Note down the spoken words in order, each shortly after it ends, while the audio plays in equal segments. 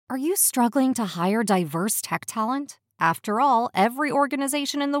Are you struggling to hire diverse tech talent? After all, every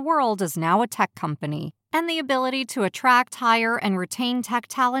organization in the world is now a tech company, and the ability to attract, hire, and retain tech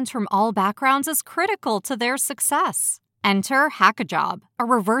talent from all backgrounds is critical to their success. Enter HackaJob, a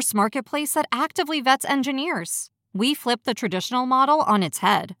reverse marketplace that actively vets engineers. We flip the traditional model on its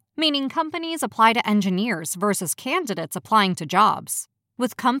head, meaning companies apply to engineers versus candidates applying to jobs,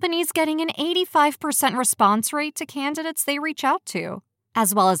 with companies getting an 85% response rate to candidates they reach out to,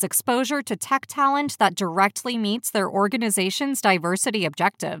 as well as exposure to tech talent that directly meets their organization's diversity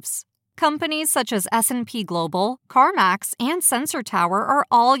objectives. Companies such as S&P Global, CarMax, and Sensor Tower are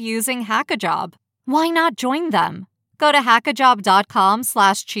all using HackaJob. Why not join them? Go to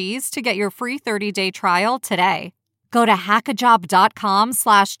hackajob.com/cheese to get your free 30-day trial today. Go to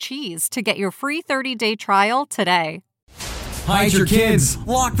hackajob.com/cheese to get your free 30-day trial today. Hide your kids.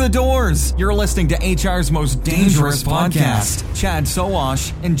 Lock the doors. You're listening to HR's most dangerous podcast. Chad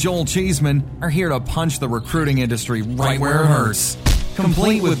Sowash and Joel Cheeseman are here to punch the recruiting industry right where it hurts.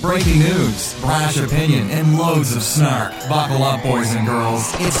 Complete with breaking news, brash opinion, and loads of snark. Buckle up, boys and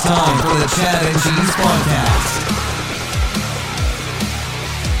girls. It's time for the Chad and Cheese Podcast.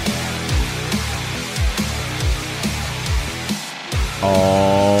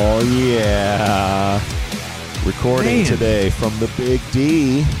 Oh, yeah. Recording today from the Big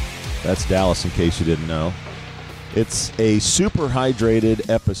D. That's Dallas, in case you didn't know. It's a super hydrated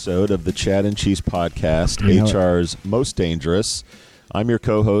episode of the Chad and Cheese Podcast, HR's most dangerous. I'm your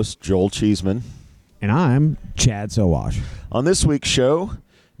co-host, Joel Cheeseman. And I'm Chad Sowash. On this week's show,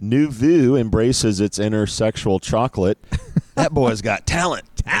 Neuvoo embraces its inner sexual chocolate. That boy's got talent.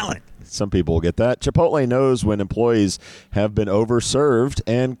 Some people will get that. Chipotle knows when employees have been overserved,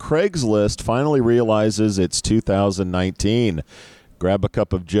 and Craigslist finally realizes it's 2019. Grab a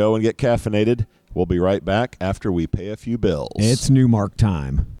cup of Joe and get caffeinated. We'll be right back after we pay a few bills. It's Newmark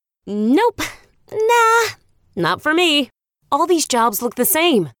time. Nope. Nah. Not for me. All these jobs look the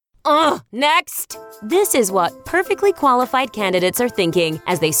same. Next! This is what perfectly qualified candidates are thinking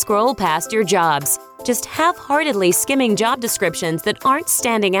as they scroll past your jobs, just half-heartedly skimming job descriptions that aren't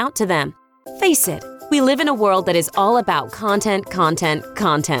standing out to them. Face it, we live in a world that is all about content.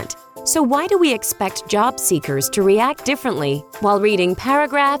 So why do we expect job seekers to react differently while reading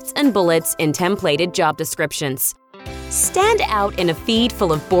paragraphs and bullets in templated job descriptions? Stand out in a feed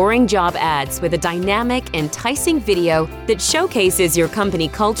full of boring job ads with a dynamic, enticing video that showcases your company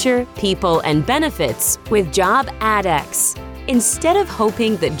culture, people, and benefits with JobAdX. Instead of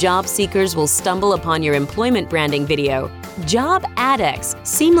hoping that job seekers will stumble upon your employment branding video, JobAdX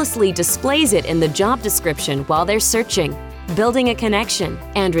seamlessly displays it in the job description while they're searching, building a connection,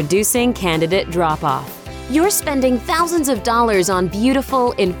 and reducing candidate drop-off. You're spending thousands of dollars on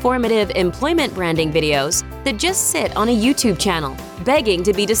beautiful, informative employment branding videos that just sit on a YouTube channel, begging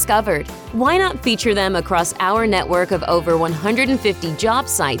to be discovered. Why not feature them across our network of over 150 job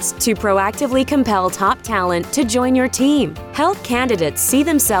sites to proactively compel top talent to join your team? Help candidates see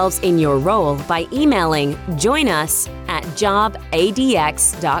themselves in your role by emailing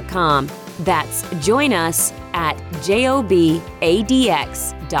joinus@jobadx.com. That's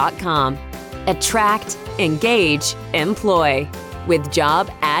joinus@jobadx.com. Attract, engage, employ with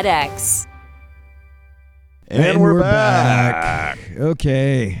JobAdX. And we're back.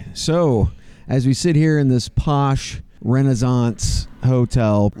 Okay, so as we sit here in this posh Renaissance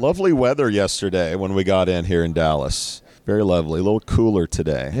hotel. Lovely weather yesterday when we got in here in Dallas. Very lovely. A little cooler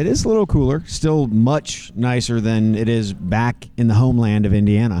today. It is a little cooler. Still much nicer than it is back in the homeland of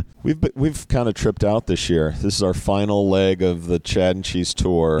Indiana. We've kind of tripped out this year. This is our final leg of the Chad and Cheese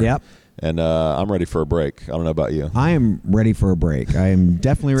tour. Yep. And I'm ready for a break. I don't know about you. I am ready for a break. I am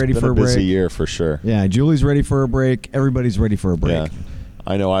definitely ready for a break. It's been a busy year for sure. Yeah, Julie's ready for a break. Everybody's ready for a break. Yeah.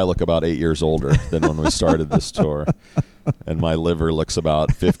 I know I look about 8 years older than when we started this tour. And my liver looks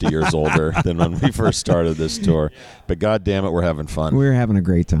about 50 years older than when we first started this tour. But God damn it, we're having fun. We're having a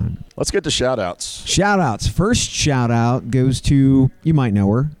great time. Let's get to shout-outs. Shout-outs. First shout-out goes to, you might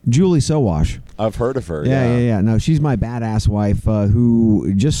know her, Julie Sowash. I've heard of her. Yeah. No, she's my badass wife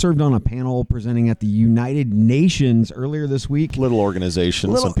who just served on a panel presenting at the United Nations earlier this week. Little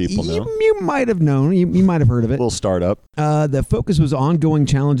organization, some people know. You might have known. You might have heard of it. Little startup. The focus was ongoing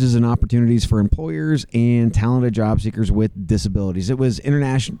challenges and opportunities for employers and talented job seekers with disabilities. It was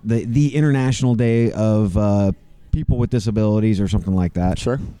the International Day of people with disabilities or something like that.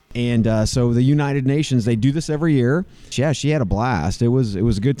 Sure. And so the United Nations, they do this every year. Yeah, she had a blast. It was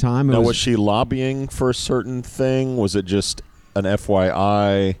a good time. Was she lobbying for a certain thing? Was it just an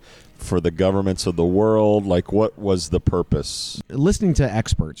FYI for the governments of the world? Like, what was the purpose? Listening to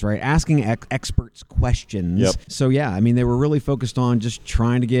experts, right? Asking experts questions. Yep. So, yeah, I mean, they were really focused on just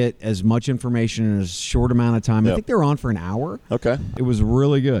trying to get as much information in a short amount of time. Yep. I think they were on for an hour. Okay. It was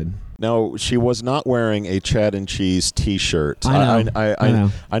really good. Now, she was not wearing a Chad and Cheese T-shirt. I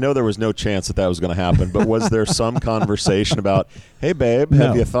know. I know there was no chance that was going to happen, but was there some conversation about, hey, babe,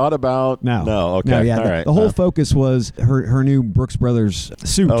 have you thought about? No. Okay. No, yeah. All right. The whole focus was her new Brooks Brothers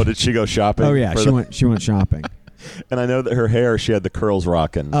suit. Oh, did she go shopping? Oh, yeah. She went shopping. And I know that her hair, she had the curls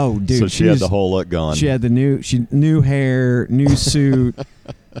rocking. Oh, dude. So she had the whole look going. She had the new hair, new suit.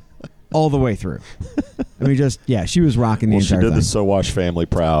 All the way through. I mean, she was rocking the entire thing. She did the Sowash family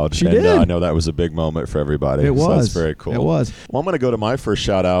proud. She did. I know that was a big moment for everybody. It was. So that's very cool. It was. Well, I'm going to go to my first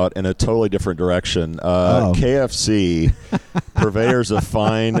shout out in a totally different direction. KFC, purveyors of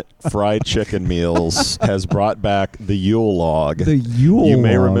fine fried chicken meals, has brought back the Yule log. The Yule log. You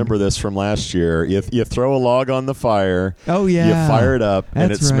may remember this from last year. You throw a log on the fire. Oh, yeah. You fire it up, and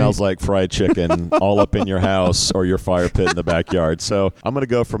That's it smells like fried chicken all up in your house or your fire pit in the backyard. So I'm going to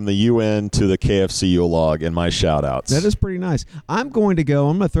go from the UN to the KFC Yule log in my shout-outs. That is pretty nice. I'm going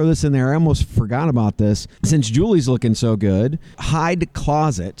to throw this in there. I almost forgot about this. Since Julie's looking so good, Hide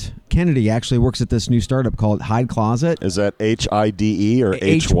Closet. Kennedy actually works at this new startup called Hide Closet. Is that HIDE or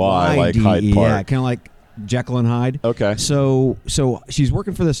HY, like Hyde Park? Yeah, kind of like Jekyll and Hyde. Okay. So she's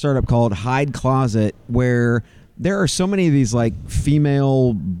working for this startup called Hide Closet, where there are so many of these like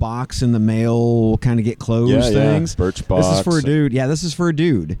female box in the mail kind of get clothes things. Birchbox. This is for a dude. Yeah, this is for a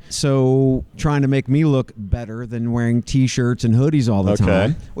dude. So trying to make me look better than wearing T-shirts and hoodies all the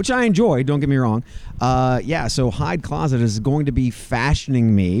time, which I enjoy. Don't get me wrong. So Hide Closet is going to be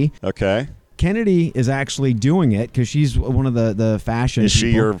fashioning me. Okay. Kennedy is actually doing it because she's one of the fashion Is she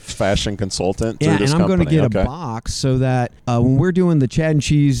people. your fashion consultant through Yeah, this and I'm company? going to get a box so that when we're doing the Chad and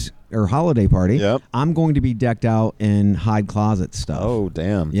Cheese or holiday party, I'm going to be decked out in Hide Closet stuff. Oh,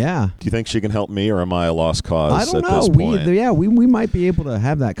 damn. Yeah. Do you think she can help me, or am I a lost cause I don't at know. this point? We might be able to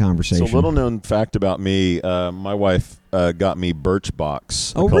have that conversation. So, little known fact about me, my wife got me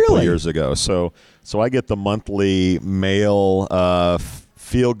Birchbox a couple really? years ago. So I get the monthly mail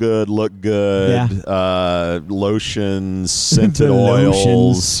feel good, look good, lotions, scented oils.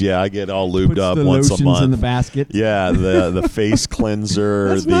 Lotions. Yeah, I get all lubed up the once a lotions month. in the basket. Yeah, the face cleanser.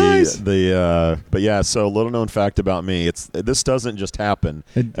 That's nice. But yeah. So little known fact about me, this doesn't just happen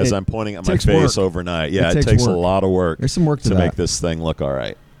as I'm pointing at my face overnight. Yeah, it takes a lot of work. There's some work to make this thing look all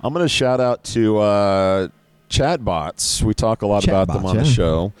right. I'm going to shout out to chatbots. We talk a lot about them on the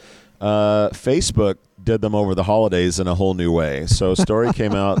show. Facebook did them over the holidays in a whole new way. So a story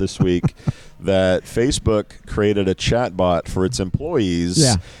came out this week that Facebook created a chatbot for its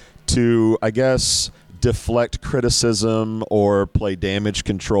employees to, I guess, deflect criticism or play damage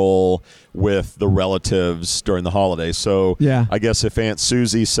control with the relatives during the holidays. So I guess if Aunt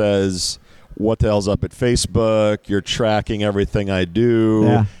Susie says, what the hell's up at Facebook? You're tracking everything I do.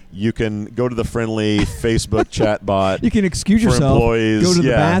 Yeah. You can go to the friendly Facebook chat bot. You can excuse for yourself, employees. go to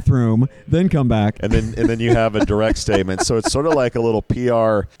the bathroom, then come back. And then you have a direct statement. So it's sort of like a little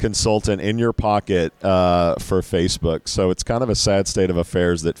PR consultant in your pocket for Facebook. So it's kind of a sad state of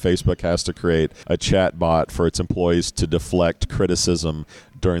affairs that Facebook has to create a chat bot for its employees to deflect criticism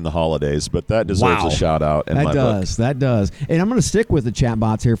during the holidays, but that deserves a shout out in my book. That does. And I'm going to stick with the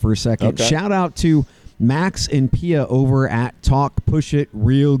chatbots here for a second. Okay. Shout out to Max and Pia over at Talk Push It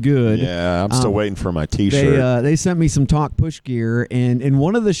Real Good. Yeah, I'm still waiting for my T-shirt. They sent me some Talk Push gear, and in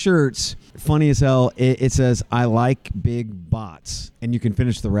one of the shirts, funny as hell, it says, I like big bots, and you can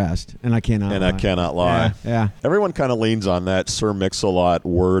finish the rest, and I cannot lie. I cannot lie. Yeah. Everyone kind of leans on that Sir Mix-a-Lot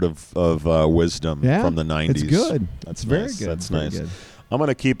word of wisdom from the 90s. It's good. That's very nice. good. That's very nice. Good. I'm going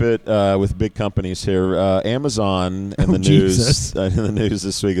to keep it with big companies here. Amazon in the news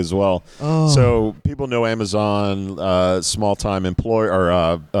this week as well. Oh. So people know Amazon, small-time employer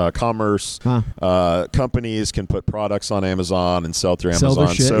or commerce. Companies can put products on Amazon and sell through Amazon.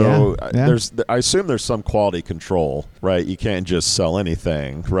 Their shit, so I assume there's some quality control, right? You can't just sell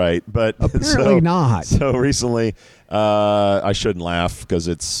anything, right? But apparently not. So recently, I shouldn't laugh because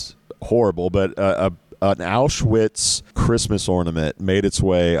it's horrible, but an Auschwitz Christmas ornament made its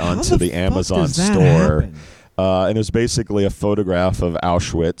way onto the Amazon store. And it was basically a photograph of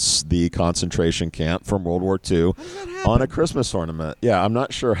Auschwitz, the concentration camp from World War II, on a Christmas ornament. Yeah, I'm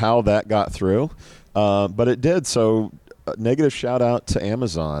not sure how that got through, but it did. So negative shout out to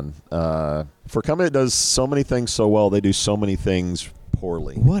Amazon. For a company that does so many things so well, they do so many things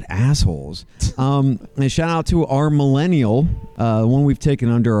poorly. What assholes. And shout out to our millennial, one we've taken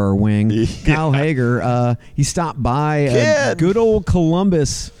under our wing, Kyle Hager. He stopped by good old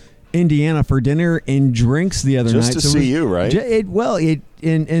Columbus Indiana for dinner and drinks the other night. Just to see you, right?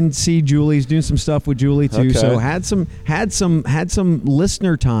 And see Julie's doing some stuff with Julie too. Okay. So had some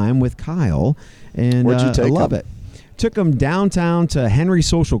listener time with Kyle, and Where'd you take I love him? it. Took him downtown to Henry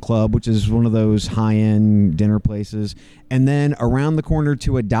Social Club, which is one of those high-end dinner places, and then around the corner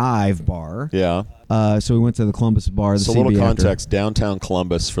to a dive bar. Yeah. So we went to the Columbus bar. So a little context, downtown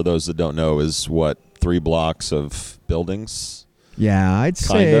Columbus, for those that don't know, is what, 3 blocks of buildings? Yeah, I'd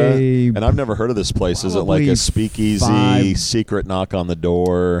Kinda. say. And I've never heard of this place. Is it like probably a speakeasy, 5 secret knock on the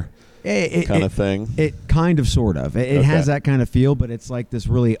door kind of thing? It kind of, sort of. It has that kind of feel, but it's like this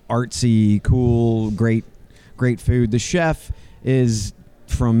really artsy, cool, great food. The chef is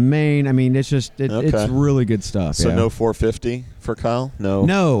from Maine. I mean, it's just it's really good stuff. So yeah. no $4.50 for Kyle? No.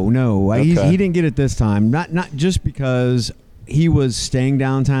 Okay. He didn't get it this time. Not just because he was staying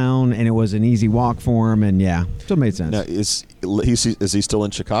downtown and it was an easy walk for him, and so it made sense. Now, is he still in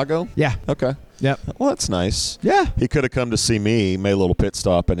Chicago? Yeah. Okay. Yep. Well, that's nice. Yeah. He could have come to see me, made a little pit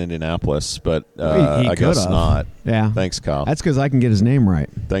stop in Indianapolis, but He I guess could've. not. Yeah. Thanks, Kyle. That's because I can get his name right.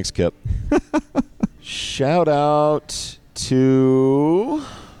 Thanks, Kip. Shout out to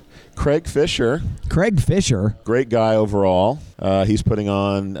Craig Fisher. Craig Fisher. Great guy overall. He's putting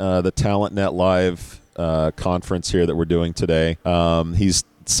on the TalentNet Live conference here that we're doing today. He's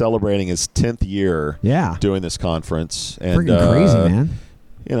celebrating his 10th year doing this conference. And, freaking crazy, man.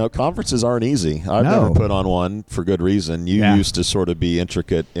 You know, conferences aren't easy. I've never put on one for good reason. You used to sort of be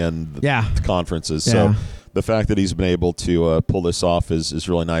intricate in the conferences. So the fact that he's been able to pull this off is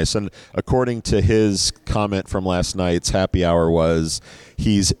really nice. And according to his comment from last night's happy hour was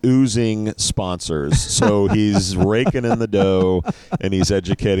he's oozing sponsors. So he's raking in the dough, and he's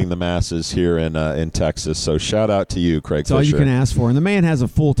educating the masses here in Texas. So shout out to you, Craig Fisher. That's all you can ask for. And the man has a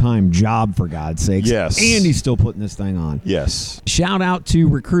full-time job, for God's sakes. Yes. And he's still putting this thing on. Yes. Shout out to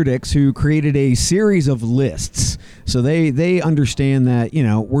RecruitX, who created a series of lists. So they understand that,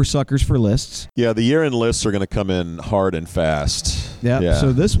 we're suckers for lists. Yeah, the year-end lists are going to come in hard and fast. Yep. Yeah.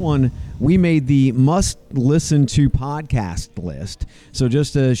 So this one, we made the must-listen-to podcast list. So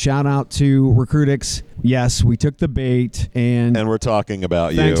just a shout-out to RecruitX. Yes, we took the bait. And we're talking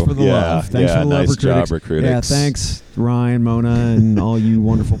about thanks you. for the love. Thanks for the love, nice job, RecruitX. RecruitX. Yeah, thanks, Ryan, Mona, and all you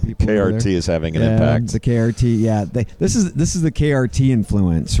wonderful people. KRT is having an impact. The KRT, yeah. This is the KRT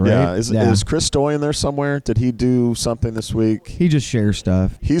influence, right? Yeah. Is Chris Stoy in there somewhere? Did he do something this week? He just shares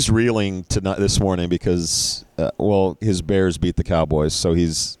stuff. He's reeling this morning because, his Bears beat the Cowboys, so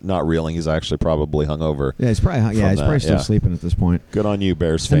he's not reeling. He's actually probably hungover. Yeah, he's probably still sleeping at this point. Good on you,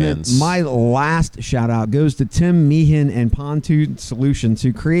 Bears And fans. then my last shout out goes to Tim Meehan and Pontoon Solutions,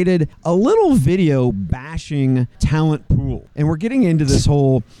 who created a little video bashing talent pool. And we're getting into this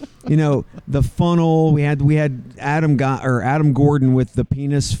whole, the funnel. We had Adam Gordon with the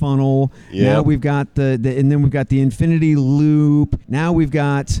penis funnel. Yeah. Now we've got and then we've got the infinity loop. Now we've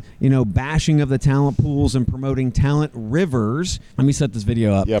got, bashing of the talent pools and promoting talent rivers. Let me set this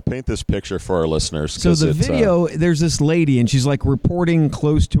video up. Yeah, paint this picture for our listeners. So the video, there's this lady, and she's like reporting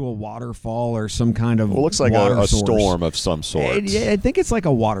close to a waterfall or some kind of looks like water a source. storm of some sort. I think it's like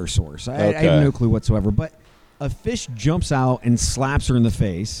a water source. I have no clue whatsoever. But a fish jumps out and slaps her in the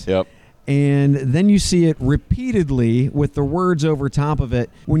face. Yep. And then you see it repeatedly with the words over top of it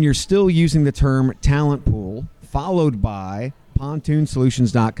when you're still using the term talent pool, followed by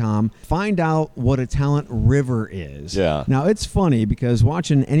pontoonsolutions.com. Find out what a talent river is. Yeah. Now, it's funny because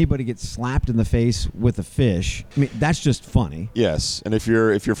watching anybody get slapped in the face with a fish, that's just funny. Yes, and if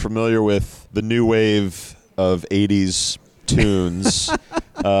you're familiar with the new wave of 80s tunes,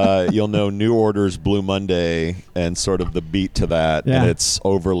 you'll know New Order's Blue Monday and sort of the beat to that, and it's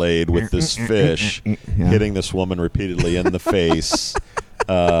overlaid with this fish hitting this woman repeatedly in the face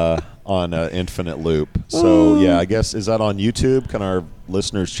on an infinite loop. So I guess, is that on YouTube? Can our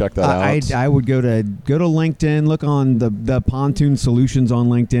listeners check that out? I would go to LinkedIn, look on the Pontoon Solutions on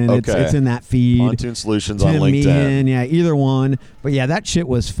LinkedIn. Okay. It's in that feed. Pontoon Solutions Tim on LinkedIn. Meehan, either one. But that shit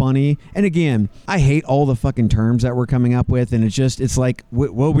was funny. And again, I hate all the fucking terms that we're coming up with, and it's like,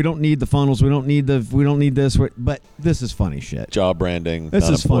 we don't need the funnels, we don't need this, but this is funny shit. Job branding, this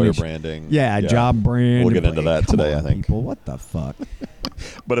is employer funny branding. Yeah, job brand. We'll get into that today, I think. People, what the fuck?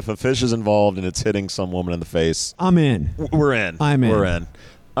 But if a fish is involved and it's hitting some woman in the face, I'm in. We're in. I'm in. We're in.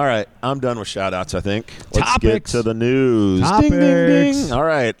 All right, I'm done with shout-outs, I think. Let's Topics. get to the news. Topics. Ding, ding, ding. All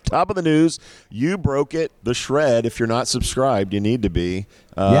right, top of the news. You broke it, the shred. If you're not subscribed, you need to be.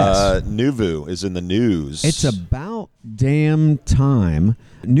 Yes. Neuvoo is in the news. It's about damn time.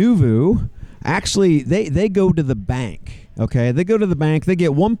 Neuvoo, actually, they go to the bank. Okay, they go to the bank. They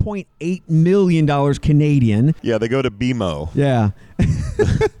get $1.8 million Canadian. Yeah, they go to BMO. Yeah.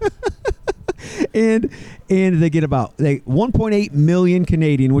 and they get about 1.8 million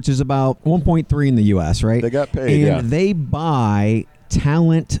Canadian, which is about 1.3 in the U.S., right? They got paid, and they buy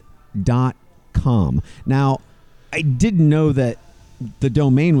talent.com. Now, I didn't know that the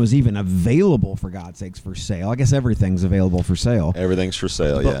domain was even available, for God's sakes, for sale. I guess everything's available for sale. Everything's for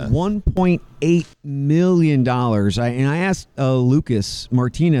sale, but yeah. $1.8 million. I asked Lucas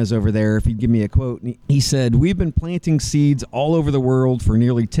Martinez over there if he'd give me a quote. And he said, "We've been planting seeds all over the world for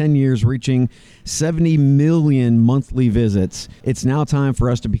nearly 10 years, reaching 70 million monthly visits. It's now time for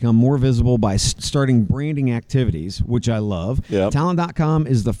us to become more visible by starting branding activities," which I love. Yep. Talent.com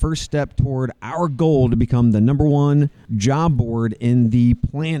is the first step toward our goal to become the #1 job board in the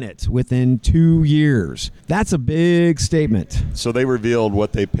planet within 2 years. That's a big statement. So they revealed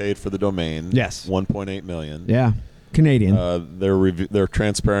what they paid for the domain. Yes. $1.8 million. Yeah. Canadian. They're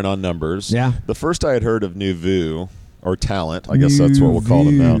transparent on numbers. Yeah. The first I had heard of Neuvoo, or Talent, I guess that's what we'll call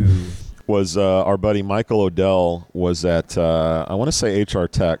them now, was our buddy Michael Odell was at, I want to say HR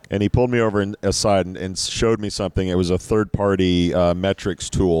Tech, and he pulled me over aside and showed me something. It was a third-party metrics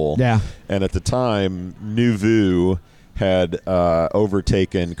tool. Yeah. And at the time, Neuvoo had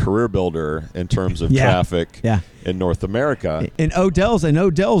overtaken Career Builder in terms of traffic in North America. And Odell's an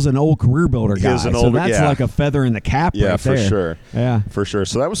old Career Builder guy. So that's like a feather in the cap right for there. Sure. Yeah, for sure.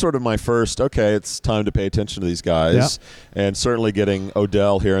 So that was sort of my first, okay, it's time to pay attention to these guys. And certainly getting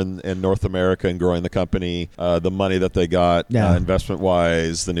Odell here in North America and growing the company, the money that they got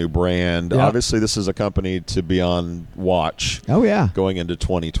investment-wise, the new brand. Obviously, this is a company to be on watch going into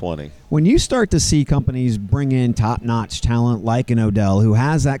 2020. When you start to see companies bring in top-notch talent like an Odell who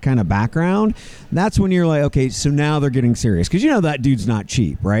has that kind of background, that's when you're like, okay, so now they're getting serious. Because you know that dude's not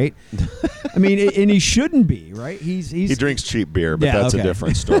cheap, right? I mean, and he shouldn't be, right? He drinks cheap beer, but that's a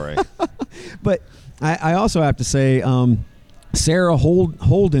different story. But I also have to say, Sarah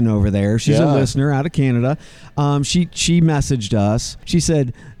Holden over there, she's a listener out of Canada. She messaged us. She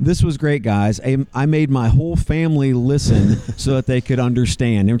said, "This was great, guys. I made my whole family listen so that they could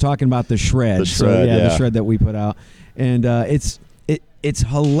understand." They were talking about the shred. The shred that we put out. And it's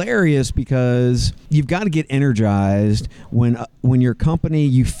hilarious because you've got to get energized when your company,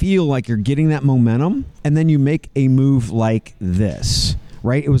 you feel like you're getting that momentum, and then you make a move like this.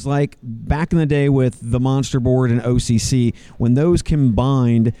 Right? It was like back in the day with the Monster Board and OCC, when those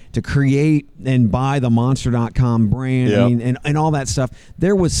combined to create and buy the Monster.com brand, I mean, and all that stuff,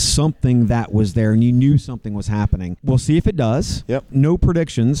 there was something that was there, and you knew something was happening. We'll see if it does. No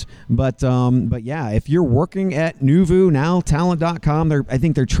predictions, but yeah, if you're working at Neuvoo now, Talent.com, I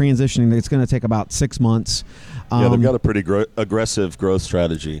think they're transitioning. It's going to take about 6 months. They've got a pretty aggressive growth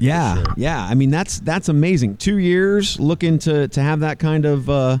strategy. Yeah, for sure. Yeah. I mean, that's amazing. 2 years looking to have that kind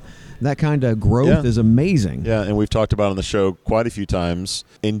of growth is amazing. Yeah, and we've talked about on the show quite a few times.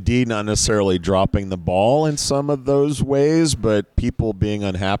 Indeed, not necessarily dropping the ball in some of those ways, but people being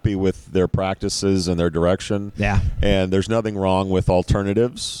unhappy with their practices and their direction. Yeah. And there's nothing wrong with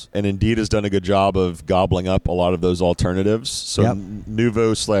alternatives. And Indeed has done a good job of gobbling up a lot of those alternatives. So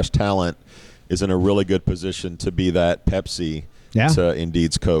Neuvoo/Talent is in a really good position to be that Pepsi to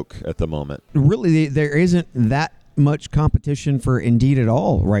Indeed's Coke at the moment. Really, there isn't that much competition for Indeed at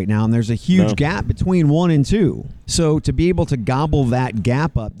all right now, and there's a huge gap between 1 and 2. So to be able to gobble that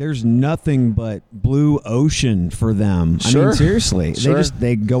gap up, there's nothing but blue ocean for them. I mean, seriously,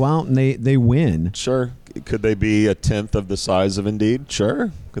 they go out and they win. Sure. Could they be a tenth of the size of Indeed?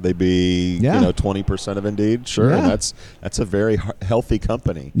 Sure. Could they be 20% of Indeed? Sure. Yeah. And that's a very healthy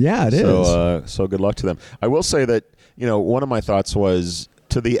company. Yeah, it is. So good luck to them. I will say that one of my thoughts was,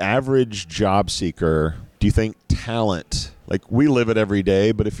 to the average job seeker, do you think talent, like we live it every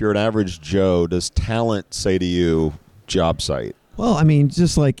day, but if you're an average Joe, does talent say to you job site? Well, I mean,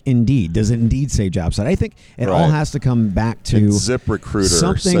 just like Indeed. Does Indeed say job site? I think it all has to come back to and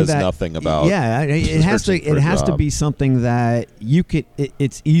ZipRecruiter says nothing about. Yeah, it has to be something that you could.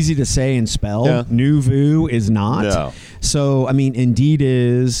 It's easy to say and spell. Yeah. Neuvoo is not. No. So I mean, Indeed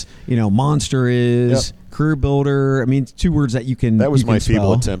is. Monster is. Career Builder. I mean, 2 words that you can. That was my spell.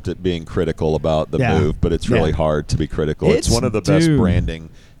 feeble attempt at being critical about the move, but it's really hard to be critical. It's one of the best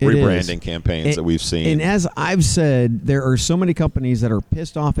rebranding campaigns that we've seen. And as I've said, there are so many companies that are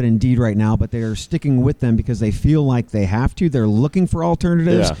pissed off at Indeed right now, but they are sticking with them because they feel like they have to. They're looking for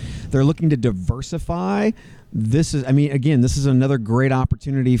alternatives. Yeah. They're looking to diversify. This is another great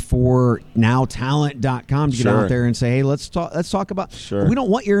opportunity for now Talent.com to get out there and say, hey, let's talk about. Sure. We don't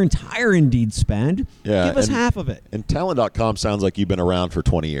want your entire Indeed spend. Yeah, give us half of it. And Talent.com sounds like you've been around for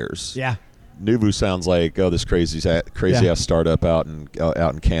 20 years. Yeah. Neuvoo sounds like this crazy ass startup out in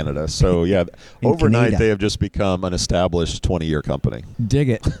Canada. So overnight they have just become an established 20-year company. Dig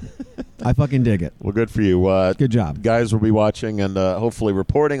it. I fucking dig it. Well, good for you. Good job. Guys will be watching and hopefully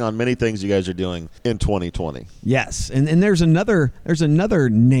reporting on many things you guys are doing in 2020. Yes, and there's another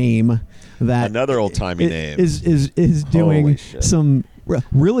name that Another old-timey name is doing some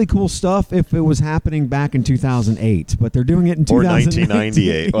really cool stuff if it was happening back in 2008, but they're doing it in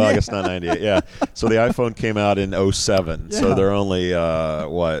 1998. Well, I guess not 98. Yeah. So the iPhone came out in 07. So they're only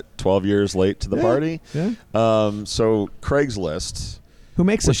 12 years late to the party. Yeah. So Craigslist, who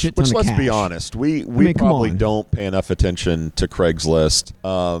makes a shit ton of let's cash. be honest, we probably don't pay enough attention to Craigslist.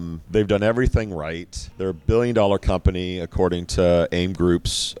 They've done everything right. They're a $1 billion company according to AIM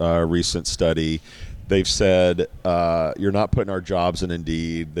Group's recent study. They've said you're not putting our jobs in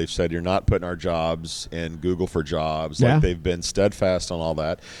Indeed. They've said you're not putting our jobs in Google for Jobs. Yeah. Like, they've been steadfast on all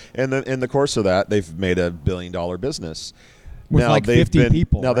that. And then in the course of that, they've made a $1 billion business. With like 50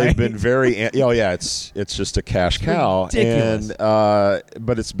 people. Now they've been very. It's just a cash cow. Ridiculous. And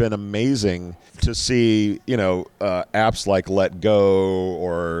but it's been amazing to see apps like Let Go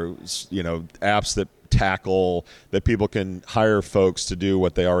or apps that tackle that people can hire folks to do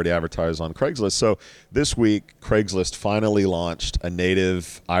what they already advertise on Craigslist. So this week, Craigslist finally launched a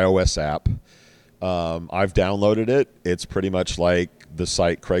native iOS app. I've downloaded it. It's pretty much like the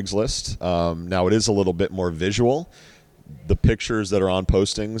site Craigslist. Now it is a little bit more visual. The pictures that are on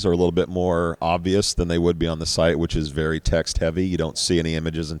postings are a little bit more obvious than they would be on the site, which is very text heavy. You don't see any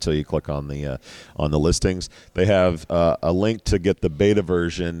images until you click on the listings. They have a link to get the beta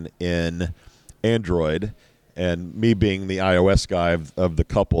version in Android, and me being the iOS guy of the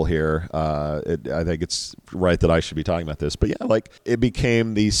couple here, I think it's right that I should be talking about this. But yeah, it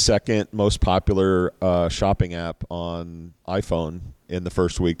became the second most popular shopping app on iPhone in the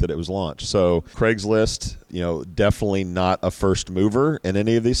first week that it was launched. So Craigslist, definitely not a first mover in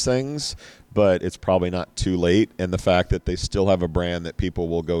any of these things, but it's probably not too late. And the fact that they still have a brand that people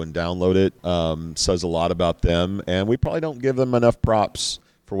will go and download it says a lot about them. And we probably don't give them enough props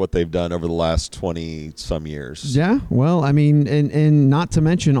for what they've done over the last 20-some years. Yeah, well, I mean, and not to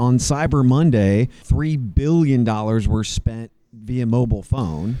mention on Cyber Monday, $3 billion were spent via mobile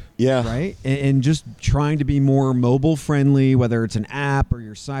phone. Yeah. Right? And just trying to be more mobile friendly, whether it's an app or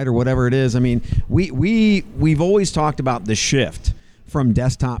your site or whatever it is. I mean, we've always talked about the shift from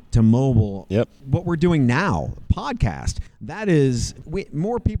desktop to mobile. Yep. What we're doing now, podcast, that is,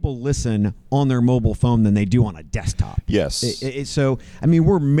 more people listen on their mobile phone than they do on a desktop. Yes. So, I mean,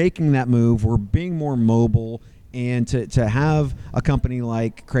 we're making that move. We're being more mobile. And to have a company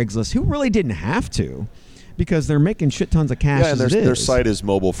like Craigslist, who really didn't have to, because they're making shit tons of cash and their site is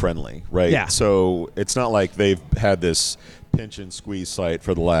mobile friendly, right? Yeah. So it's not like they've had this pinch and squeeze site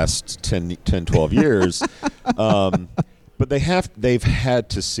for the last 10 12 years. But they've had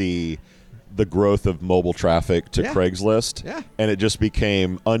to see the growth of mobile traffic to Craigslist, and it just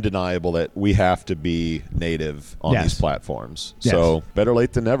became undeniable that we have to be native on these platforms. Yes. So better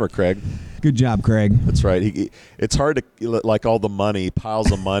late than never, Craig. Good job, Craig. That's right. It's hard to, like all the money,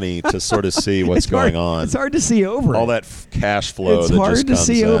 piles of money, to sort of see what's going on. It's hard to see over all it. that cash flow. It's that hard just to comes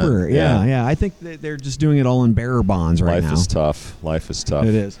see in. over. Yeah. I think that they're just doing it all in bearer bonds right now. Life is tough.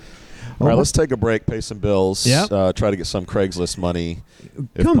 It is. All right, let's take a break, pay some bills, Yep. try to get some Craigslist money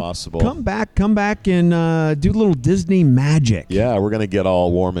if possible. Come back and do a little Disney magic. Yeah, we're going to get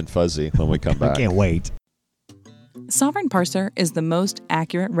all warm and fuzzy when we come back. I can't wait. Sovren Parser is the most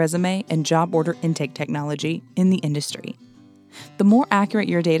accurate resume and job order intake technology in the industry. The more accurate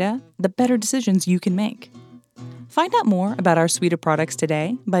your data, the better decisions you can make. Find out more about our suite of products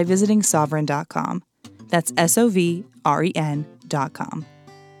today by visiting Sovren.com. That's SOVREN.com.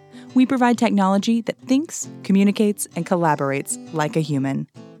 We provide technology that thinks, communicates, and collaborates like a human.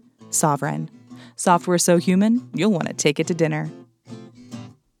 Sovren. Software so human, you'll want to take it to dinner.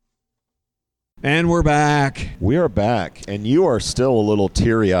 And we're back. We are back, and you are still a little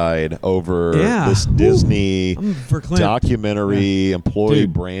teary-eyed over this Disney documentary employee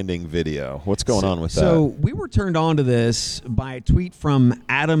branding video. What's going on with that? So we were turned on to this by a tweet from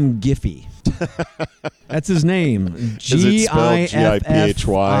Adam Giffey. That's his name. Is it spelled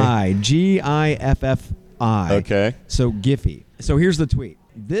G-I-P-H-Y? G-I-F-F-I. Okay. So Giffey. So here's the tweet.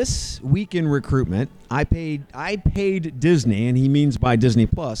 This week in recruitment, I paid Disney, and he means by Disney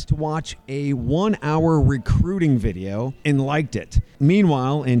Plus, to watch a 1-hour recruiting video and liked it.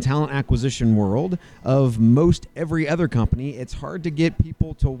 Meanwhile, in talent acquisition world of most every other company, it's hard to get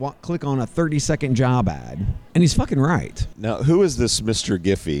people to click on a 30-second job ad. And he's fucking right. Now, who is this Mr.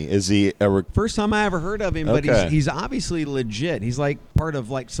 Giffey? Is he First time I ever heard of him, but he's obviously legit. He's like part of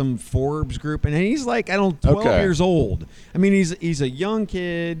like some Forbes group, and he's like, 12 years old. I mean, he's he's a young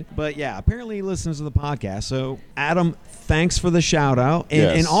kid, but yeah, apparently he listens to the podcast. So Adam, thanks for the shout out,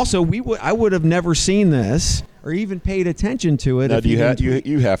 and also I would have never seen this or even paid attention to it. Now,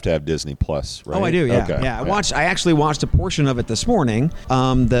 you have to have Disney Plus, right? Oh, I do. Yeah, okay. yeah. I actually watched a portion of it this morning.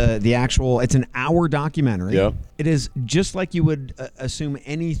 The actual, it's an hour documentary. Yep. It is just like you would assume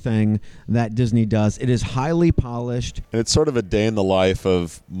anything that Disney does. It is highly polished. And it's sort of a day in the life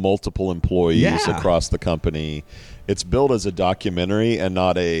of multiple employees across the company. It's billed as a documentary and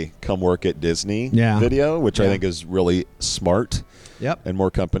not a come work at Disney video, which I think is really smart. Yep. And more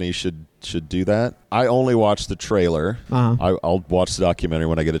companies should do that. I only watched the trailer. I'll watch the documentary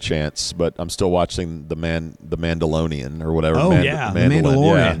when I get a chance, but I'm still watching the Mandalorian or whatever. The Mandalorian. Yeah,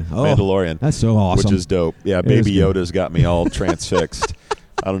 Mandalorian. That's so awesome. Which is dope. Yeah, Baby Yoda's got me all transfixed.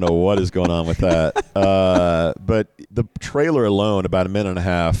 I don't know what is going on with that. But the trailer alone, about a minute and a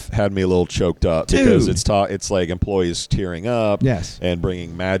half, had me a little choked up because it's like employees tearing up and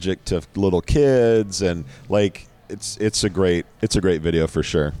bringing magic to little kids, and like it's a great video for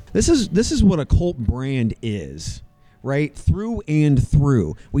sure. This is what a cult brand is. Right, through and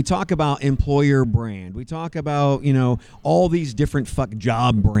through. We talk about employer brand. We talk about, all these different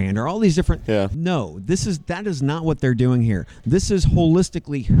job brand or all these different. Yeah. No, that is not what they're doing here. This is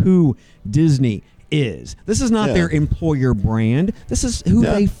holistically who Disney is. This is not their employer brand. This is who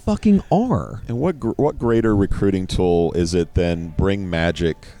they fucking are. And what greater recruiting tool is it than bring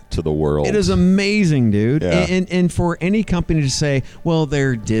magic to the world? It is amazing, dude. Yeah. And for any company to say, well,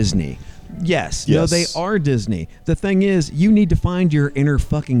 they're Disney. Yes. No, they are Disney. The thing is, you need to find your inner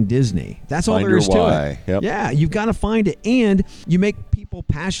fucking Disney. That's all there is to it. Yep. Yeah, you've got to find it, and you make people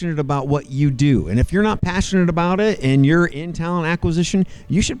passionate about what you do. And if you're not passionate about it and you're in talent acquisition,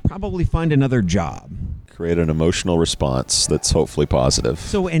 you should probably find another job. Create an emotional response that's hopefully positive.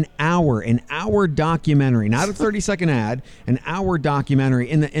 So an hour documentary, not a 30-second ad, an hour documentary.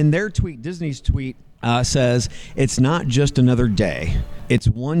 In their tweet, Disney's tweet, says it's not just another day. It's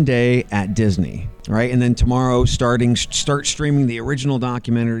one day at Disney, right? And then tomorrow, start streaming the original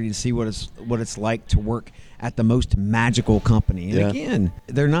documentary to see what it's like to work at the most magical company. And again,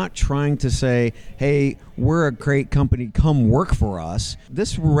 they're not trying to say, hey, we're a great company, come work for us.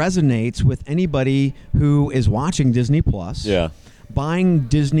 This resonates with anybody who is watching Disney Plus, buying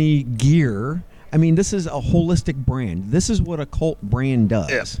Disney gear. I mean, this is a holistic brand. This is what a cult brand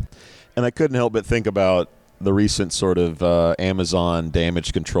does. Yeah. And I couldn't help but think about the recent sort of Amazon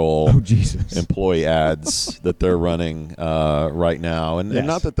damage control employee ads that they're running right now. And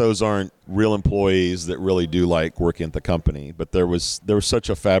not that those aren't real employees that really do like working at the company, but there was such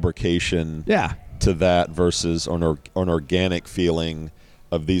a fabrication to that versus an organic feeling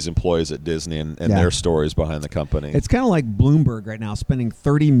of these employees at Disney and their stories behind the company. It's kind of like Bloomberg right now spending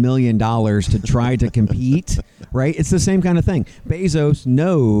 $30 million to try to compete, right? It's the same kind of thing. Bezos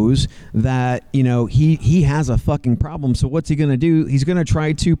knows that, he has a fucking problem. So what's he going to do? He's going to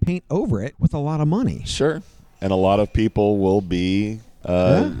try to paint over it with a lot of money. Sure. And a lot of people will be,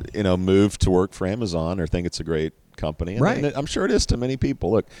 moved to work for Amazon or think it's a great company. And I'm sure it is to many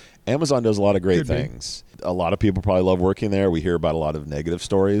people. Look, Amazon does a lot of great things. A lot of people probably love working there. We hear about a lot of negative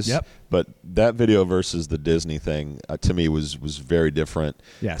stories. Yep. But that video versus the Disney thing, to me, was very different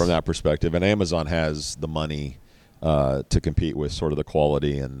from that perspective. And Amazon has the money to compete with sort of the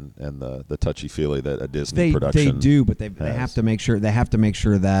quality and the touchy-feely that a Disney production They do, but they have to make sure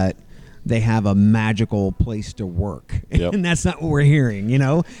that they have a magical place to work. Yep. And that's not what we're hearing,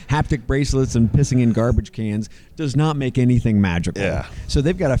 Haptic bracelets and pissing in garbage cans does not make anything magical. Yeah. So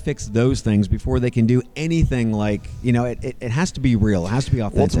they've got to fix those things before they can do anything like, it has to be real. It has to be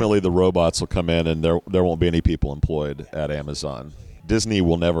authentic. Ultimately, the robots will come in and there won't be any people employed at Amazon. Disney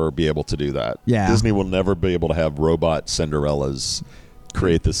will never be able to do that. Yeah. Disney will never be able to have robot Cinderellas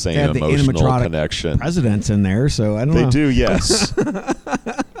create the same emotional connection. Presidents in there, so I don't know. They do, yes.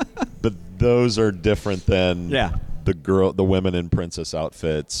 But those are different than the women in princess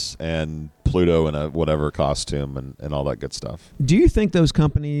outfits and Pluto in a whatever costume and all that good stuff. Do you think those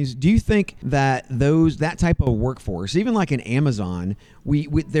companies? Do you think that that type of workforce, even like in Amazon,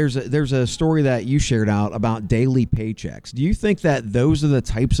 there's a story that you shared out about daily paychecks. Do you think that those are the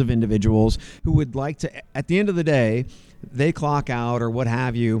types of individuals who would like to, at the end of the day, they clock out or what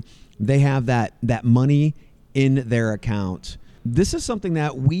have you, they have that money in their account? This is something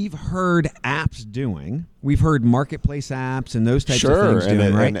that we've heard apps doing. We've heard marketplace apps and those types of things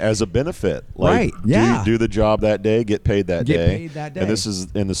doing, right? And as a benefit. Do the job that day, get paid that day. And this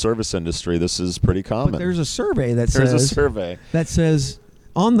is, in the service industry, this is pretty common. But there's a survey that says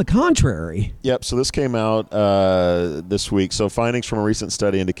On the contrary. Yep. So this came out this week. So findings from a recent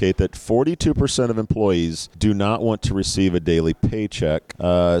study indicate that 42% of employees do not want to receive a daily paycheck.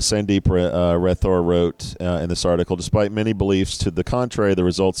 Sandeep Rathore wrote in this article, despite many beliefs to the contrary, the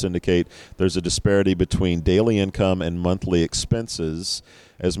results indicate there's a disparity between daily income and monthly expenses,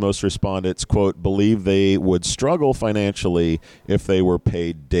 as most respondents, quote, believe they would struggle financially if they were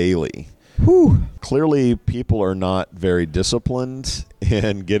paid daily. Whew. Clearly, people are not very disciplined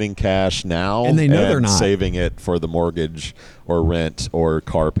in getting cash now, and they know they're not saving it for the mortgage or rent or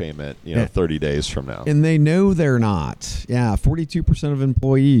car payment, 30 days from now. And they know they're not. Yeah, 42% of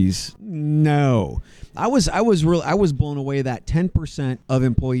employees. No. I was blown away that 10% of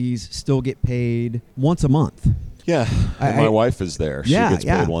employees still get paid once a month. Yeah, my wife is there. She gets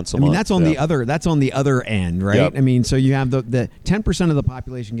paid once a month. I mean, that's on the other end, right? Yep. I mean, so you have the 10% of the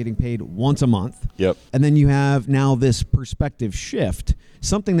population getting paid once a month. Yep. And then you have now this perspective shift.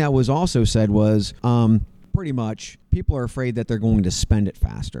 Something that was also said was pretty much people are afraid that they're going to spend it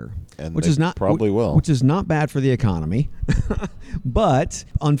faster, and which is not probably will, which is not bad for the economy. But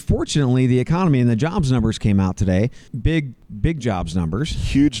unfortunately, the economy and the jobs numbers came out today. Big jobs numbers.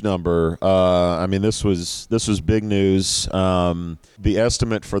 Huge number. I mean, this was big news. The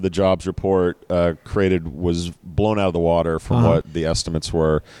estimate for the jobs report was blown out of the water from what the estimates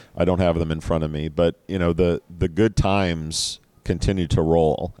were. I don't have them in front of me, but the good times continue to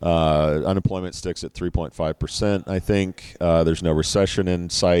roll. Unemployment sticks at 3.5%. I think there's no recession in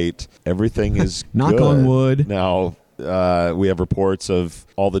sight. Everything is knock good. on wood. Now we have reports of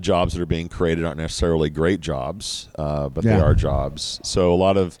all the jobs that are being created aren't necessarily great jobs, but they are jobs. So a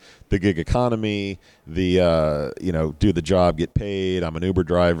lot of the gig economy, the do the job, get paid. I'm an Uber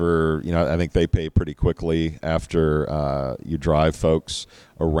driver. I think they pay pretty quickly after you drive folks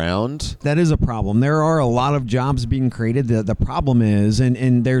around. That is a problem. There are a lot of jobs being created. The problem is,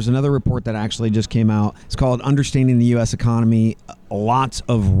 and there's another report that actually just came out. It's called Understanding the U.S. Economy, Lots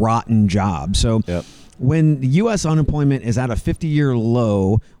of Rotten Jobs. So when the U.S. unemployment is at a 50-year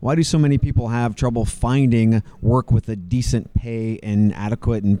low, why do so many people have trouble finding work with a decent pay and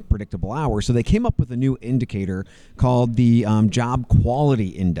adequate and predictable hours? So they came up with a new indicator called the Job Quality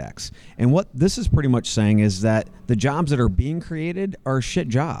Index. And what this is pretty much saying is that the jobs that are being created are shit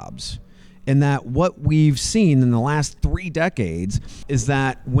jobs. And that what we've seen in the last 3 decades is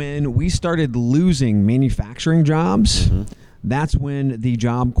that when we started losing manufacturing jobs, that's when the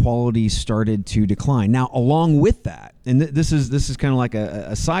job quality started to decline. Now, along with that, and this is kind of like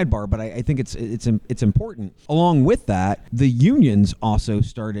a sidebar, but I think it's important. Along with that, the unions also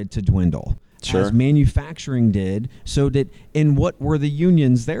started to dwindle. Sure. As manufacturing did, and what were the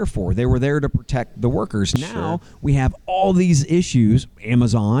unions there for? They were there to protect the workers. Now we have all these issues,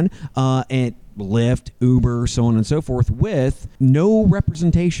 Amazon and Lyft, Uber, so on and so forth, with no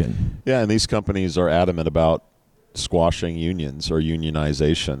representation. Yeah, and these companies are adamant about squashing unions or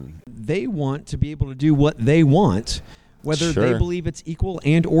unionization. They want to be able to do what they want, whether they believe it's equal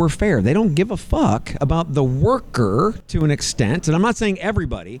and or fair. They don't give a fuck about the worker to an extent. And I'm not saying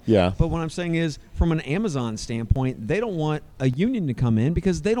everybody. Yeah. But what I'm saying is, from an Amazon standpoint, they don't want a union to come in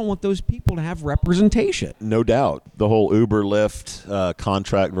because they don't want those people to have representation. No doubt. The whole Uber, Lyft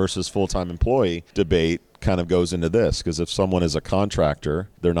contract versus full-time employee debate kind of goes into this, because if someone is a contractor,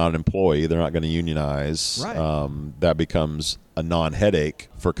 they're not an employee, they're not going to unionize. Right. That becomes a non-headache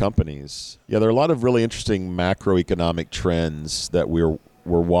for companies. Yeah, there are a lot of really interesting macroeconomic trends that we're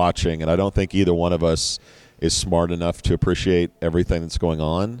watching, and I don't think either one of us is smart enough to appreciate everything that's going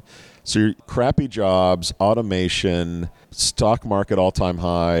on. So your crappy jobs, automation, stock market all-time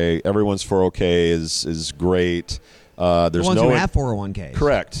high, everyone's 401k is great. There's the ones who have 401ks.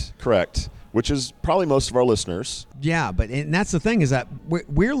 Correct. Which is probably most of our listeners. Yeah, and that's the thing, is that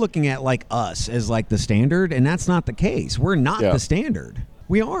we're looking at like us as like the standard, and that's not the case. We're not the standard.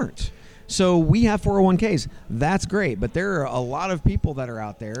 We aren't. So we have 401ks. That's great. But there are a lot of people that are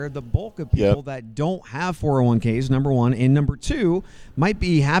out there, the bulk of people that don't have 401ks, number one. And number two, might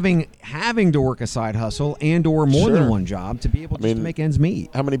be having to work a side hustle and or more than one job to be able to make ends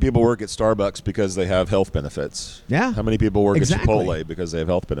meet. How many people work at Starbucks because they have health benefits? Yeah. How many people work at Chipotle because they have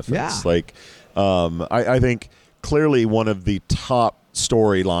health benefits? Yeah. Like, I think clearly one of the top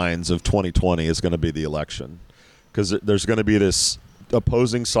storylines of 2020 is going to be the election, because there's going to be this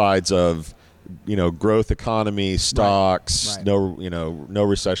opposing sides of, growth economy, stocks, Right. no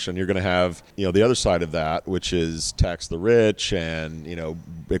recession. You're going to have, the other side of that, which is tax the rich and,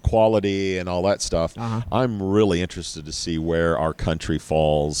 equality and all that stuff. I'm really interested to see where our country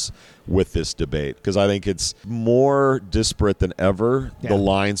falls with this debate, because I think it's more disparate than ever, the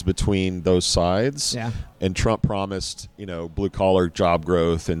lines between those sides. Yeah. And Trump promised, blue-collar job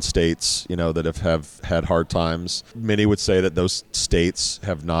growth in states, that have had hard times. Many would say that those states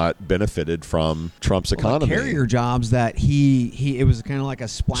have not benefited from Trump's economy. Like carrier jobs that it was kind of like a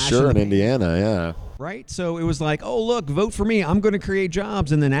splash. Sure, in Indiana, yeah. Right? So it was like, oh, look, vote for me. I'm going to create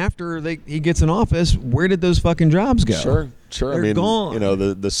jobs. And then after he gets in office, where did those fucking jobs go? Sure. They're gone.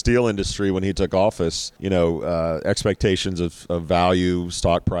 The steel industry, when he took office, expectations of value,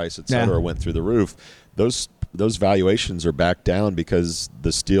 stock price, et cetera, went through the roof. Those valuations are back down because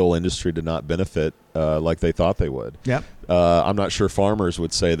the steel industry did not benefit like they thought they would. Yep. I'm not sure farmers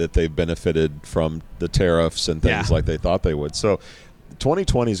would say that they've benefited from the tariffs and things like they thought they would. So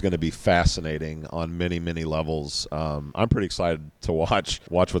 2020 is going to be fascinating on many, many levels. I'm pretty excited to watch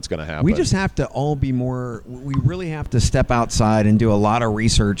what's going to happen. We just have to all be more – we really have to step outside and do a lot of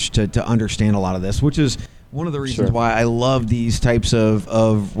research to understand a lot of this, which is one of the reasons why I love these types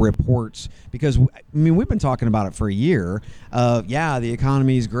of reports, because, we've been talking about it for a year. The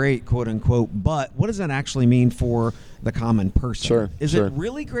economy is great, quote unquote, but what does that actually mean for the common person? Is it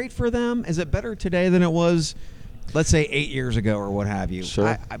really great for them? Is it better today than it was – let's say 8 years ago or what have you? Sure.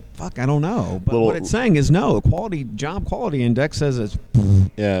 I don't know. But what it's saying is no. Job quality index says it's...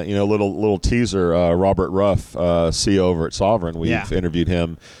 Yeah, little teaser. Robert Ruff, CEO over at Sovren, we've interviewed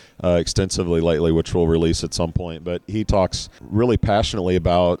him extensively lately, which we'll release at some point. But he talks really passionately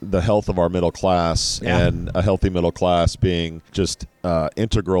about the health of our middle class and a healthy middle class being just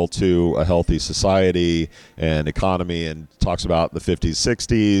integral to a healthy society and economy, and talks about the 50s,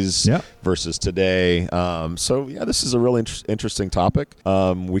 60s versus today. This is a really interesting topic.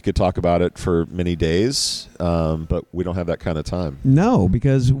 We could talk about it for many days, but we don't have that kind of time. No,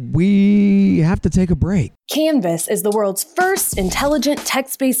 because we have to take a break. Canvas is the world's first intelligent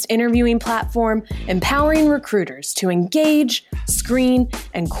text-based interviewing platform, empowering recruiters to engage, screen,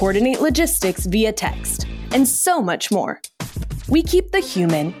 and coordinate logistics via text, and so much more. We keep the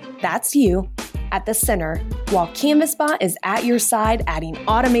human, that's you, at the center, while CanvasBot is at your side, adding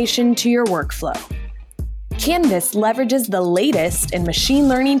automation to your workflow. Canvas leverages the latest in machine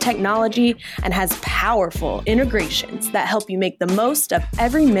learning technology and has powerful integrations that help you make the most of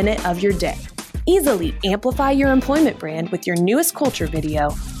every minute of your day. Easily amplify your employment brand with your newest culture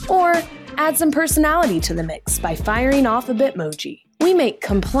video, or add some personality to the mix by firing off a Bitmoji. We make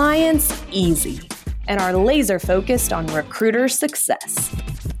compliance easy and are laser focused on recruiter success.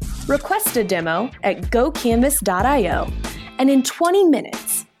 Request a demo at gocanvas.io, and in 20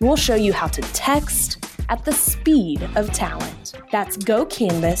 minutes, we'll show you how to text at the speed of talent. That's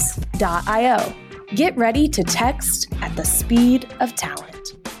gocanvas.io. Get ready to text at the speed of talent.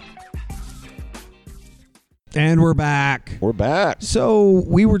 And we're back. So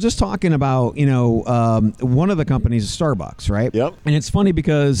we were just talking about, one of the companies is Starbucks, right? Yep. And it's funny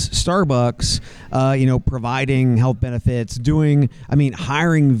because Starbucks, providing health benefits,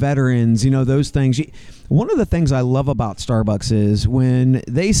 hiring veterans, those things. One of the things I love about Starbucks is when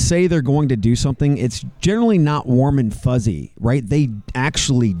they say they're going to do something, it's generally not warm and fuzzy, right? They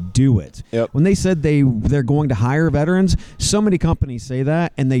actually do it. Yep. When they said they're going to hire veterans, so many companies say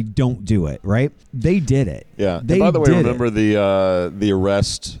that and they don't do it, right? They did it. Yeah. And by the way, remember the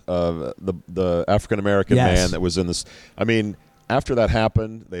arrest of the African-American man that was in this. After that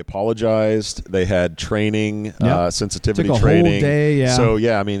happened, they apologized. They had training, sensitivity Took a training. Whole day, So,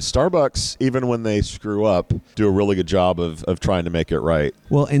 Starbucks, even when they screw up, do a really good job of trying to make it right.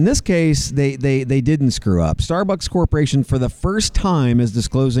 Well, in this case, they didn't screw up. Starbucks Corporation, for the first time, is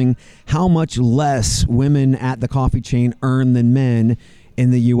disclosing how much less women at the coffee chain earn than men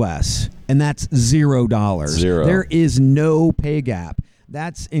in the U.S., and that's $0. Zero. There is no pay gap.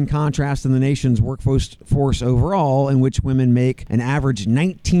 That's in contrast to the nation's workforce overall, in which women make an average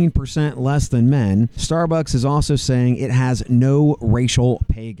 19% less than men. Starbucks is also saying it has no racial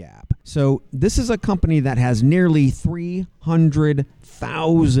pay gap. So this is a company that has nearly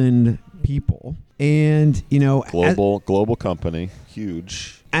 300,000 people. And, global company,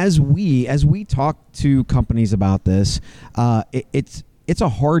 huge. As we talk to companies about this, it's a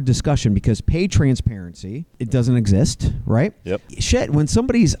hard discussion because pay transparency, it doesn't exist, right? Yep. Shit, when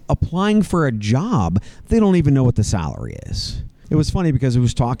somebody's applying for a job, they don't even know what the salary is. It was funny because I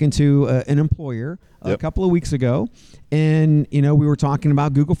was talking to an employer a couple of weeks ago, and we were talking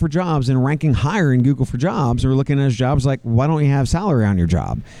about Google for Jobs and ranking higher in Google for Jobs, and we're looking at his jobs like, why don't you have salary on your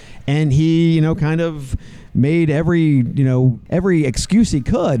job? And he, kind of made every excuse he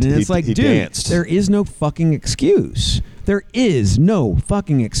could, and it's like, dude, danced. There is no fucking excuse. There is no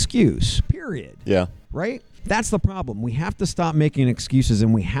fucking excuse, period. Yeah. Right? that's the problem. We have to stop making excuses,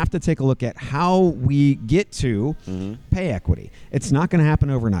 and we have to take a look at how we get to pay equity. It's not going to happen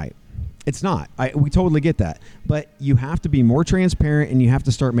overnight. It's not. We totally get that. But you have to be more transparent, and you have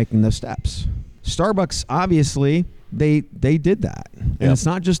to start making those steps. Starbucks, obviously, they did that. And it's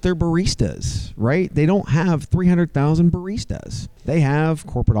not just their baristas, right? They don't have 300,000 baristas. They have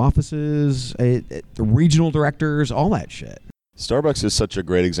corporate offices, regional directors, all that shit. Starbucks is such a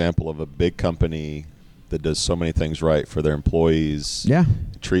great example of a big company that does so many things right for their employees. Yeah.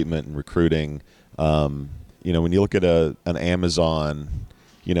 Treatment and recruiting. When you look at an Amazon,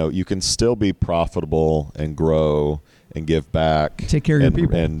 you can still be profitable and grow and give back. Take care of your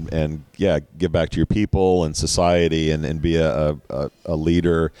people. And give back to your people and society and be a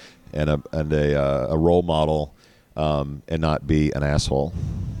leader and a role model and not be an asshole.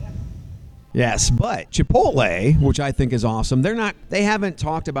 Yes, but Chipotle, which I think is awesome, they haven't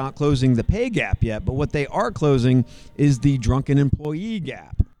talked about closing the pay gap yet, but what they are closing is the drunken employee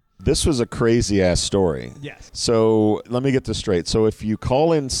gap. This was a crazy-ass story. Yes. So let me get this straight. So if you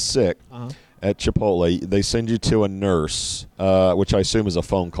call in sick at Chipotle, they send you to a nurse, which I assume is a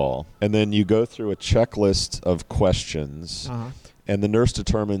phone call, and then you go through a checklist of questions, and the nurse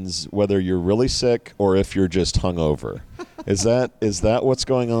determines whether you're really sick or if you're just hungover. Is that what's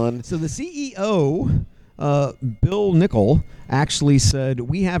going on? So the CEO, Bill Nickel, actually said,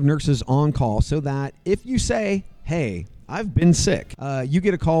 we have nurses on call so that if you say, hey, I've been sick, you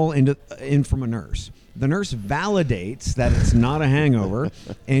get a call in from a nurse. The nurse validates that it's not a hangover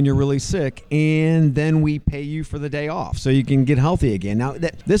and you're really sick, and then we pay you for the day off so you can get healthy again. Now,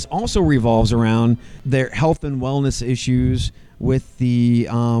 this also revolves around their health and wellness issues with the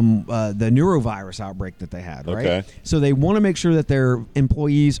neurovirus outbreak that they had, right? Okay. So they want to make sure that their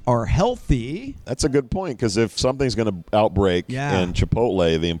employees are healthy. That's a good point, because if something's going to outbreak in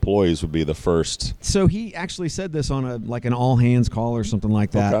Chipotle, the employees would be the first. So he actually said this on an all-hands call or something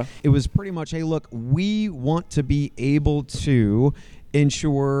like that. Okay. It was pretty much, hey, look, we want to be able to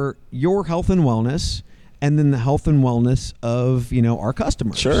ensure your health and wellness and then the health and wellness of, our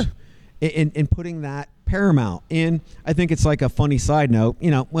customers. Sure. And putting that paramount. And I think it's like a funny side note,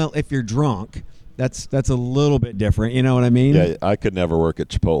 well, if you're drunk, that's a little bit different. You know what I mean? Yeah, I could never work at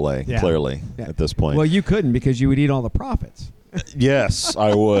Chipotle, clearly, at this point. Well, you couldn't, because you would eat all the profits. Yes,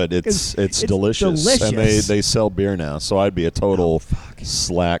 I would. It's delicious. And they sell beer now, so I'd be a total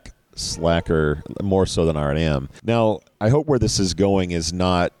slacker, more so than I already am. Now, I hope where this is going is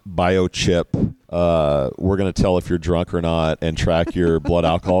not biochip. We're going to tell if you're drunk or not and track your blood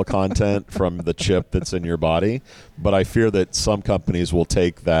alcohol content from the chip that's in your body. But I fear that some companies will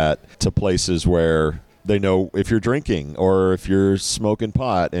take that to places where they know if you're drinking or if you're smoking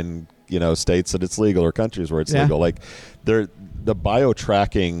pot in states that it's legal or countries where it's legal. Like the bio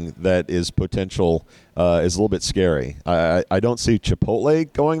tracking that is potential is a little bit scary. I don't see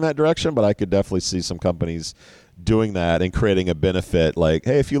Chipotle going that direction, but I could definitely see some companies doing that and creating a benefit like,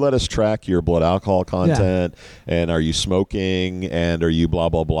 hey, if you let us track your blood alcohol content and are you smoking and are you blah,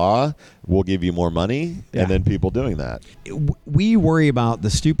 blah, blah, we'll give you more money. And then people doing that. We worry about the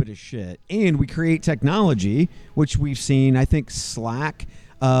stupidest shit, and we create technology, which we've seen, I think Slack.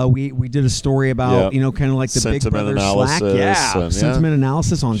 We did a story about, kind of like the sentiment Big Brother analysis Slack. Sentiment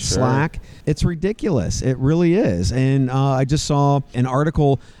analysis on Slack. It's ridiculous. It really is. And I just saw an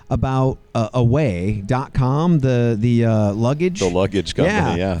article about Away.com, the luggage. The luggage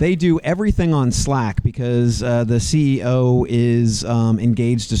company, yeah. They do everything on Slack because the CEO is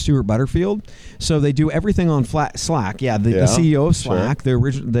engaged to Stuart Butterfield. So they do everything on Slack. Yeah, the CEO of Slack.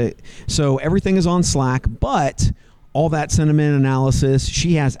 So everything is on Slack, but all that sentiment analysis,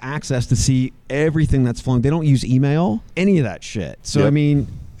 she has access to see everything that's flowing. They don't use email, any of that shit. So, I mean,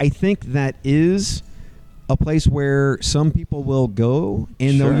 I think that is a place where some people will go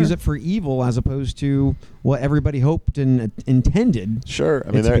and they'll use it for evil as opposed to what everybody hoped and intended to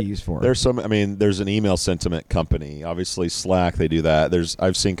be used for. There's an email sentiment company. Obviously, Slack, they do that.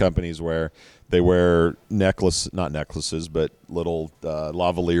 I've seen companies where they wear not necklaces, but little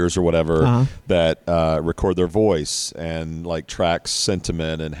lavaliers or whatever that record their voice and like tracks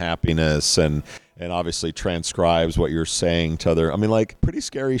sentiment and happiness and obviously transcribes what you're saying to other. I mean, like, pretty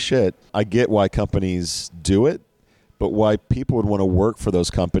scary shit. I get why companies do it, but why people would want to work for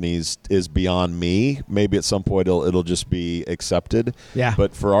those companies is beyond me. Maybe at some point it'll just be accepted. Yeah.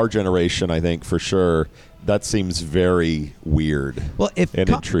 But for our generation, I think for sure, that seems very weird. Well, if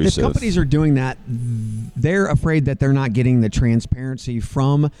intrusive. Companies are doing that, they're afraid that they're not getting the transparency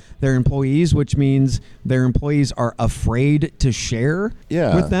from their employees, which means their employees are afraid to share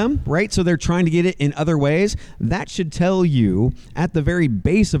with them, right? So they're trying to get it in other ways. That should tell you at the very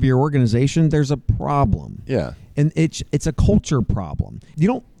base of your organization, there's a problem. Yeah. And it's a culture problem. You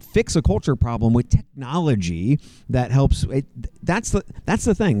don't fix a culture problem with technology that helps. That's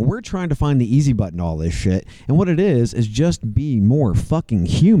the thing. We're trying to find the easy button to all this shit, and what it is just be more fucking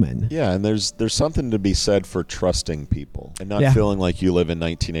human. Yeah, and there's something to be said for trusting people and not feeling like you live in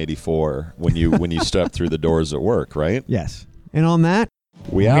 1984 when you step through the doors at work, right? Yes. And on that,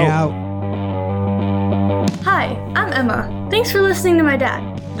 we out. Hi, I'm Emma. Thanks for listening to my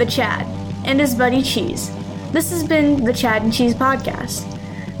dad, the Chad, and his buddy Cheese. This has been the Chad and Cheese Podcast.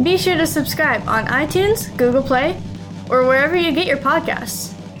 Be sure to subscribe on iTunes, Google Play, or wherever you get your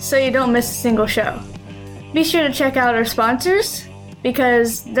podcasts so you don't miss a single show. Be sure to check out our sponsors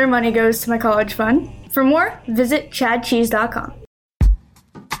because their money goes to my college fund. For more, visit chadcheese.com.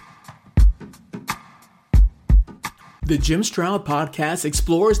 The Jim Stroud Podcast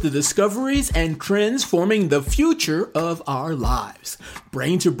explores the discoveries and trends forming the future of our lives.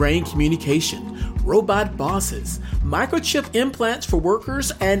 Brain-to-brain communication, robot bosses, microchip implants for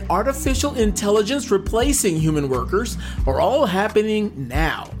workers, and artificial intelligence replacing human workers are all happening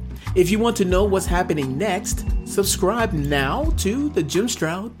now. If you want to know what's happening next, subscribe now to the Jim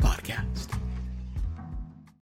Stroud Podcast.